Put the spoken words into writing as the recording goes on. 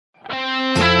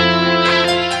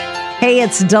Hey,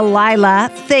 it's Delilah.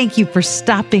 Thank you for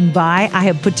stopping by. I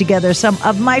have put together some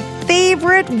of my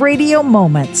favorite radio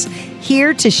moments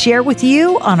here to share with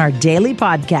you on our daily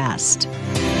podcast.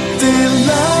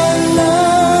 Delilah.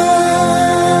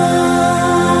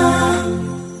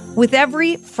 With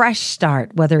every fresh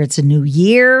start, whether it's a new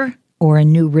year or a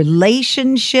new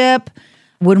relationship,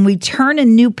 when we turn a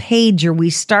new page or we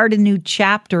start a new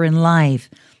chapter in life,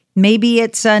 maybe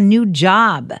it's a new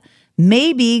job.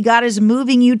 Maybe God is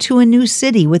moving you to a new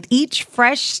city. With each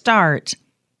fresh start,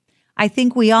 I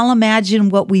think we all imagine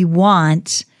what we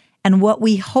want and what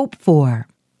we hope for.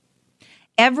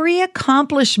 Every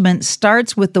accomplishment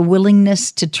starts with the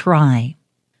willingness to try.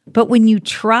 But when you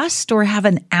trust or have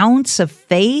an ounce of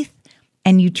faith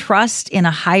and you trust in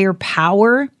a higher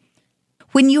power,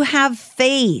 when you have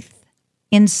faith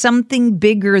in something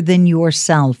bigger than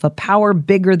yourself, a power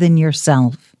bigger than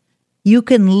yourself, you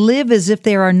can live as if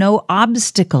there are no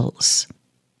obstacles,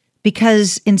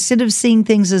 because instead of seeing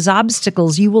things as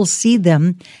obstacles, you will see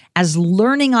them as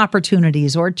learning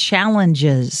opportunities or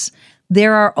challenges.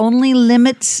 There are only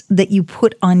limits that you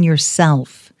put on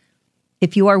yourself.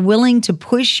 If you are willing to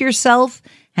push yourself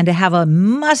and to have a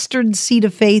mustard seed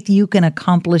of faith, you can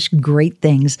accomplish great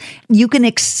things. You can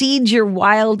exceed your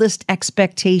wildest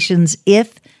expectations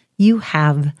if you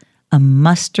have a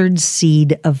mustard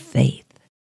seed of faith.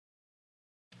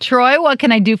 Troy, what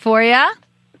can I do for you?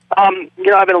 I've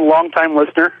been a long-time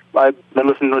listener. I've been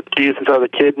listening to you since I was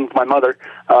a kid and my mother.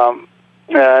 I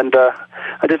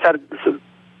just had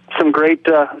some great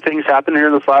things happen here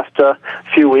in this last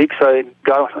few weeks. I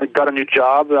got a new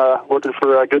job working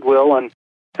for Goodwill, and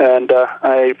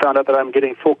I found out that I'm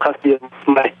getting full custody of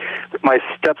my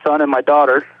stepson and my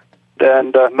daughter,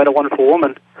 and met a wonderful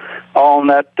woman all in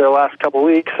that last couple of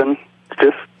weeks, and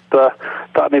just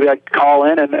thought maybe I'd call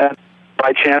in and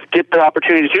by chance get the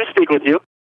opportunity to speak with you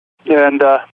and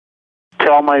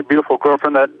tell my beautiful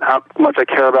girlfriend that how much I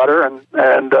care about her, and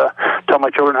tell my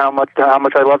children how much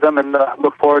I love them, and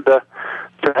look forward to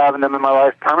having them in my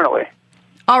life permanently.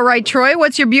 All right, Troy,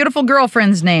 what's your beautiful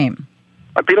girlfriend's name?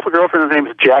 My beautiful girlfriend's name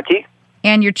is Jackie.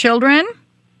 And your children?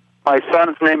 My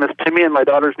son's name is Timmy, and my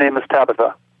daughter's name is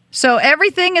Tabitha. So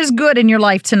everything is good in your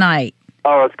life tonight?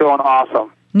 Oh, it's going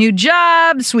awesome. New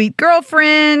job, sweet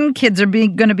girlfriend, kids are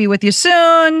going to be with you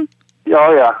soon.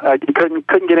 Oh, yeah. You couldn't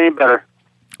get any better.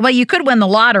 Well, you could win the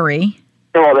lottery.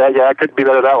 Oh, yeah, it couldn't be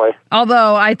better that way.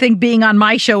 Although I think being on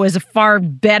my show is a far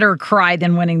better cry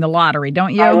than winning the lottery,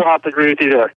 don't you? I will have to agree with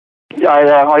you there.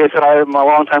 Like I said, I'm a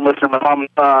long-time listener. My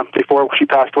mom, before she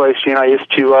passed away, she and I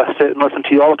used to sit and listen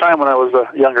to you all the time when I was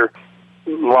younger. A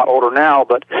lot older now,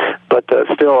 but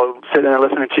still sitting there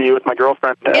listening to you with my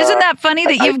girlfriend. Isn't that funny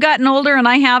that you've gotten older and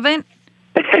I haven't?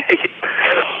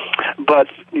 But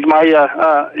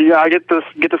I get to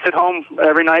sit home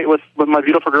every night with my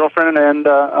beautiful girlfriend and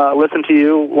listen to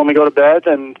you when we go to bed,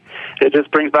 and it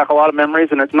just brings back a lot of memories,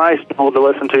 and it's nice to be able to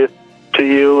listen to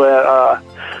you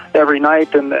every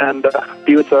night and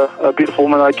be with a beautiful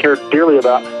woman I care dearly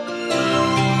about.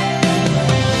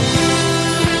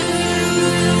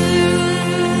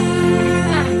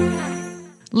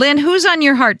 Lynn, who's on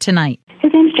your heart tonight?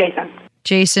 His name's Jason.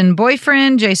 Jason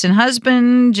boyfriend, Jason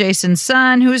husband, Jason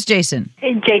son. Who's Jason?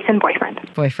 Jason boyfriend.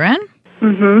 Boyfriend?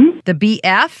 Mm-hmm. The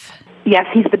BF? Yes,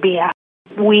 he's the BF.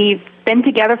 We've been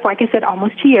together for, like I said,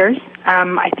 almost 2 years.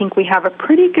 I think we have a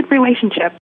pretty good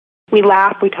relationship. We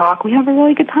laugh, we talk, we have a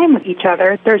really good time with each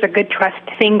other. There's a good trust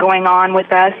thing going on with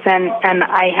us, and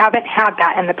I haven't had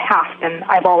that in the past, and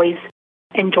I've always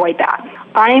enjoyed that.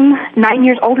 I'm 9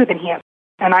 years older than he is.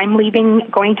 And I'm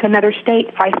going to another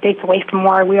state, 5 states away from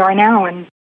where we are now, and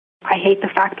I hate the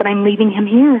fact that I'm leaving him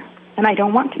here, and I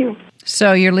don't want to.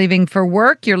 So you're leaving for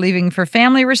work, you're leaving for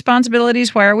family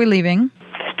responsibilities. Why are we leaving?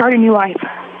 Start a new life.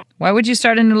 Why would you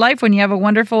start a new life when you have a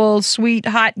wonderful, sweet,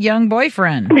 hot, young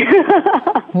boyfriend?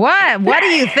 What? What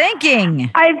are you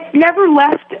thinking? I've never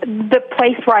left the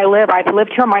place where I live. I've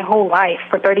lived here my whole life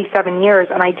for 37 years,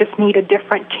 and I just need a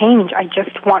different change. I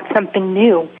just want something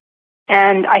new.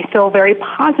 And I feel very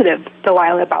positive,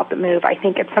 Delilah, about the move. I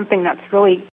think it's something that's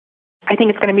I think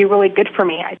it's going to be really good for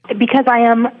me. Because I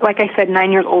am, like I said,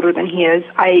 9 years older than he is,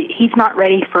 he's not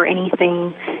ready for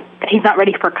anything. He's not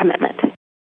ready for a commitment.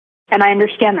 And I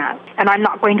understand that. And I'm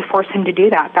not going to force him to do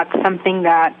that. That's something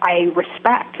that I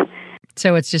respect.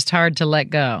 So it's just hard to let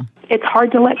go. It's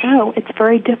hard to let go. It's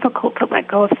very difficult to let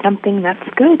go of something that's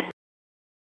good.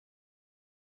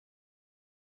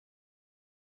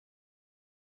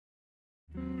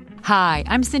 Hi,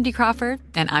 I'm Cindy Crawford,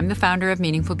 and I'm the founder of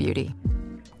Meaningful Beauty.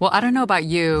 Well, I don't know about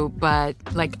you, but,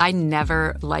 I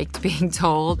never liked being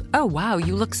told, oh, wow,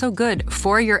 you look so good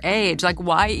for your age.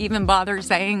 Why even bother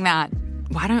saying that?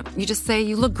 why don't you just say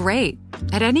you look great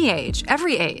at any age,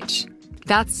 every age?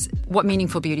 That's what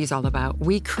Meaningful Beauty is all about.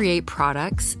 We create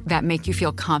products that make you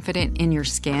feel confident in your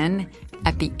skin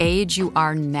at the age you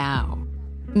are now.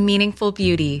 Meaningful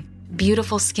Beauty.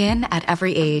 Beautiful skin at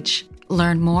every age.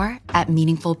 Learn more at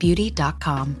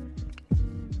meaningfulbeauty.com.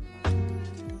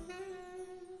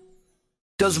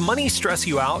 Does money stress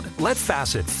you out? Let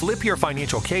Facet flip your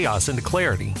financial chaos into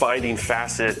clarity. Finding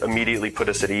Facet immediately put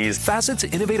us at ease. Facet's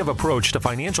innovative approach to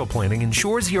financial planning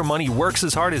ensures your money works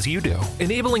as hard as you do,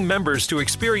 enabling members to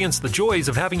experience the joys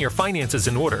of having your finances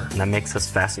in order. And that makes us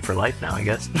Facet for life now, I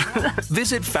guess.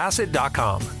 Visit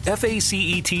Facet.com,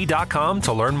 FACET.com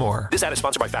to learn more. This ad is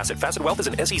sponsored by Facet. Facet Wealth is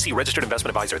an SEC registered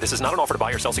investment advisor. This is not an offer to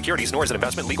buy or sell securities, nor is it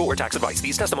investment, legal, or tax advice.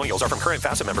 These testimonials are from current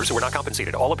Facet members who are not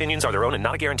compensated. All opinions are their own and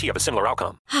not a guarantee of a similar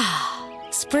outcome.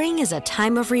 Spring is a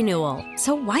time of renewal,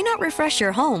 so why not refresh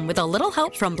your home with a little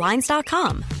help from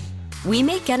Blinds.com? We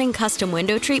make getting custom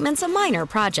window treatments a minor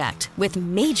project with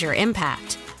major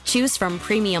impact. Choose from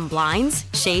premium blinds,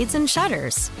 shades, and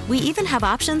shutters. We even have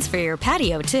options for your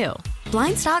patio, too.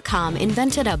 Blinds.com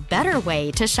invented a better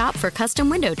way to shop for custom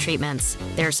window treatments.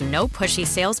 There's no pushy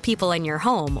salespeople in your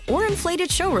home or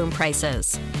inflated showroom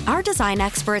prices. Our design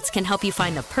experts can help you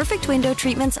find the perfect window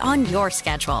treatments on your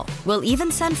schedule. We'll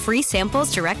even send free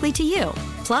samples directly to you.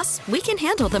 Plus, we can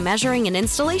handle the measuring and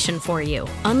installation for you.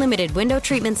 Unlimited window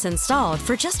treatments installed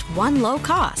for just one low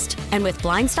cost. And with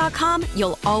Blinds.com,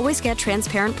 you'll always get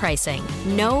transparent pricing.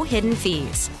 No hidden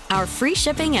fees. Our free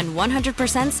shipping and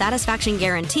 100% satisfaction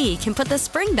guarantee can put the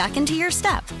spring back into your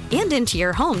step and into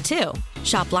your home, too.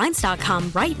 Shop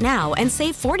Blinds.com right now and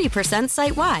save 40%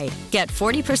 site-wide. Get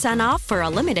 40% off for a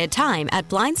limited time at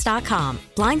Blinds.com.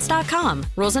 Blinds.com.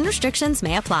 Rules and restrictions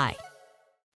may apply.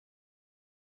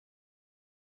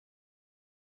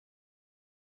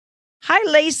 Hi,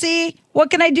 Lacey. What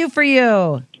can I do for you?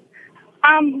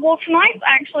 Well, tonight's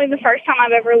actually the first time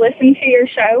I've ever listened to your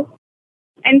show.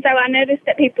 And so I noticed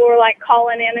that people were like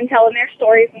calling in and telling their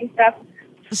stories and stuff.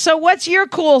 So what's your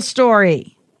cool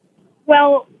story?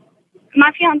 Well,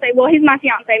 my fiance, he's my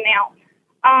fiance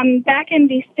now. Back in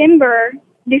December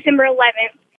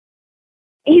 11th,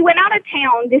 he went out of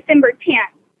town December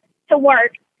 10th to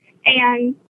work.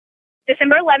 And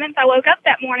December 11th, I woke up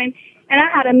that morning and I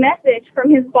had a message from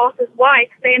his boss's wife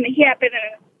saying that he had been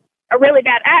in a really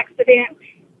bad accident.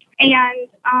 And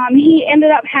he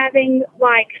ended up having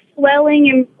like swelling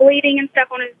and bleeding and stuff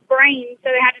on his brain, so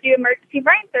they had to do emergency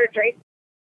brain surgery.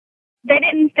 They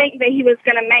didn't think that he was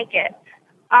going to make it.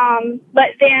 But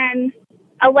then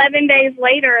 11 days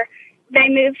later, they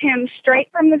moved him straight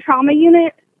from the trauma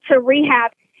unit to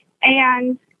rehab.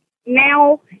 And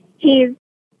now he's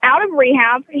out of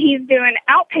rehab. He's doing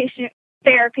outpatient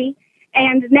therapy.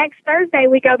 And next Thursday,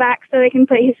 we go back so they can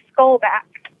put his skull back.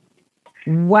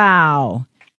 Wow.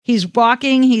 He's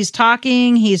walking, he's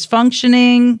talking, he's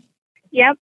functioning.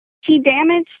 Yep. He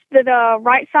damaged the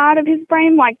right side of his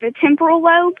brain, like the temporal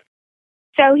lobe.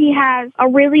 So he has a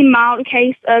really mild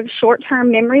case of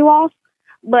short-term memory loss,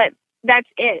 but that's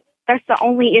it. That's the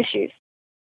only issues.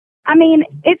 I mean,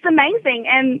 it's amazing.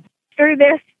 And through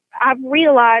this, I've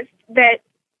realized that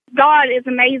God is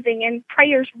amazing and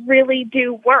prayers really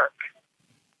do work.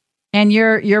 And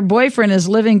your boyfriend is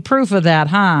living proof of that,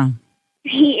 huh?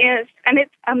 He is, and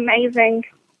it's amazing.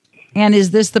 And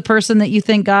is this the person that you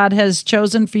think God has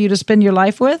chosen for you to spend your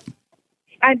life with?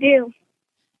 I do.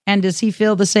 And does he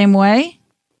feel the same way?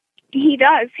 He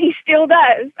does. He still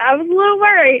does. I was a little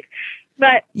worried,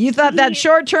 but... You thought that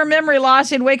short-term memory loss,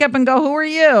 he'd wake up and go, who are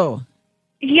you?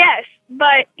 Yes,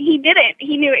 but he didn't.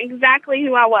 He knew exactly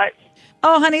who I was.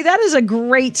 Oh, honey, that is a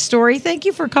great story. Thank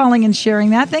you for calling and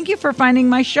sharing that. Thank you for finding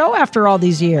my show after all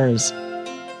these years.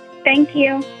 Thank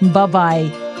you.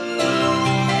 Bye-bye.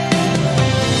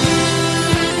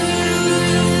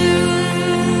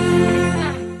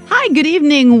 Hi, good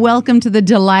evening. Welcome to the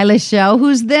Delilah Show.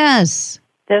 Who's this?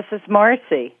 This is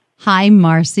Marcy. Hi,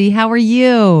 Marcy. How are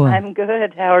you? I'm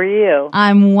good. How are you?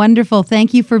 I'm wonderful.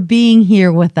 Thank you for being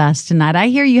here with us tonight. I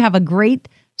hear you have a great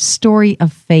story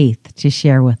of faith to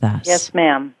share with us. Yes,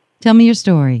 ma'am. Tell me your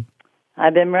story.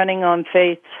 I've been running on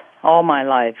faith all my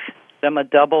life. I'm a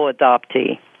double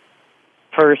adoptee.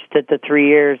 First at the 3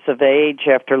 years of age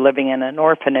after living in an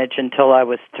orphanage until I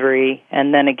was 3,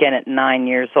 and then again at 9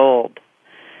 years old.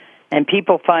 And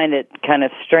people find it kind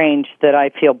of strange that I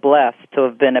feel blessed to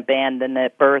have been abandoned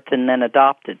at birth and then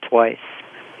adopted twice.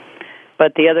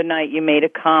 But the other night you made a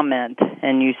comment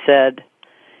and you said,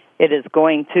 it is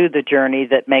going through the journey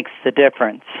that makes the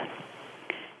difference.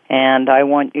 And I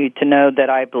want you to know that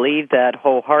I believe that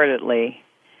wholeheartedly.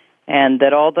 And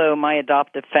that although my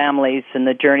adoptive families and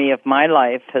the journey of my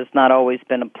life has not always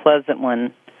been a pleasant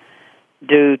one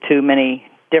due to many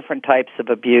different types of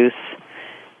abuse,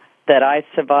 that I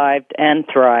survived and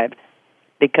thrived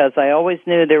because I always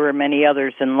knew there were many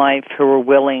others in life who were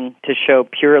willing to show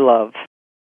pure love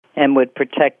and would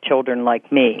protect children like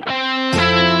me.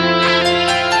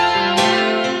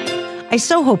 I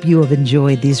so hope you have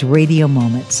enjoyed these radio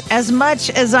moments as much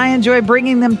as I enjoy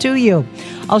bringing them to you.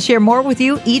 I'll share more with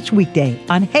you each weekday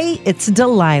on Hey, It's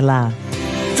Delilah.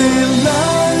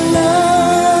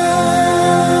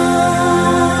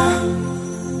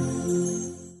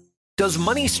 Does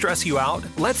money stress you out?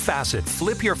 Let Facet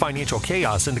flip your financial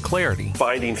chaos into clarity.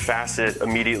 Finding Facet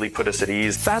immediately put us at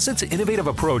ease. Facet's innovative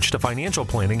approach to financial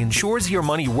planning ensures your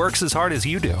money works as hard as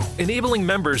you do, enabling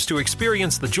members to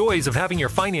experience the joys of having your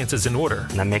finances in order.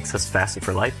 And that makes us Facet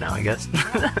for life now, I guess.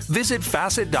 Visit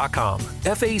Facet.com,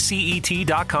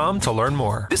 FACET.com to learn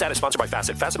more. This ad is sponsored by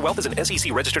Facet. Facet Wealth is an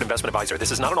SEC registered investment advisor. This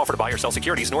is not an offer to buy or sell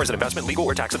securities, nor is it investment, legal,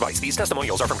 or tax advice. These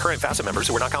testimonials are from current Facet members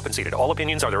who are not compensated. All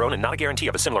opinions are their own and not a guarantee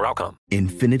of a similar outcome.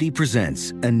 Infiniti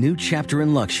presents a new chapter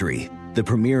in luxury, the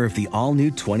premiere of the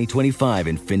all-new 2025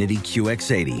 Infiniti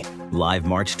QX80, live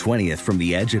March 20th from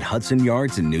the Edge at Hudson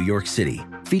Yards in New York City,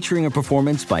 featuring a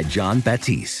performance by John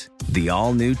Batiste. The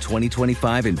all-new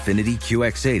 2025 Infiniti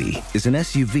QX80 is an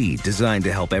SUV designed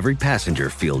to help every passenger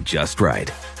feel just right.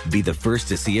 Be the first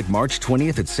to see it March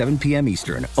 20th at 7 p.m.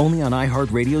 Eastern, only on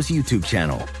iHeartRadio's YouTube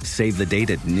channel. Save the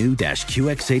date at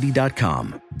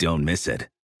new-QX80.com. Don't miss it.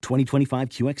 2025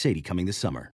 QX80 coming this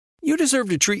summer. You deserve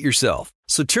to treat yourself,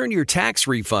 so turn your tax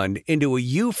refund into a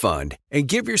U fund and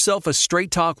give yourself a Straight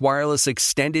Talk Wireless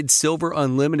Extended Silver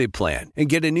Unlimited plan and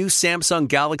get a new Samsung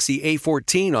Galaxy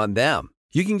A14 on them.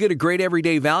 You can get a great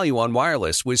everyday value on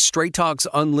wireless with Straight Talk's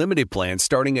Unlimited plan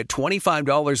starting at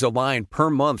 $25 a line per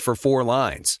month for 4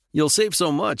 lines. You'll save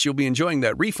so much you'll be enjoying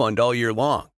that refund all year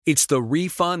long. It's the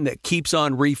refund that keeps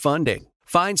on refunding.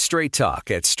 Find Straight Talk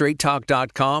at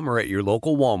straighttalk.com or at your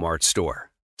local Walmart store.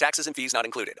 Taxes and fees not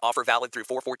included. Offer valid through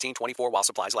 4/14/24 while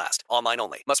supplies last. Online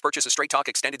only. Must purchase a Straight Talk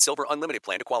Extended Silver Unlimited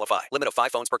plan to qualify. Limit of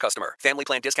 5 phones per customer. Family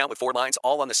plan discount with 4 lines,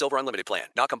 all on the Silver Unlimited plan.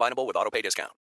 Not combinable with auto pay discount.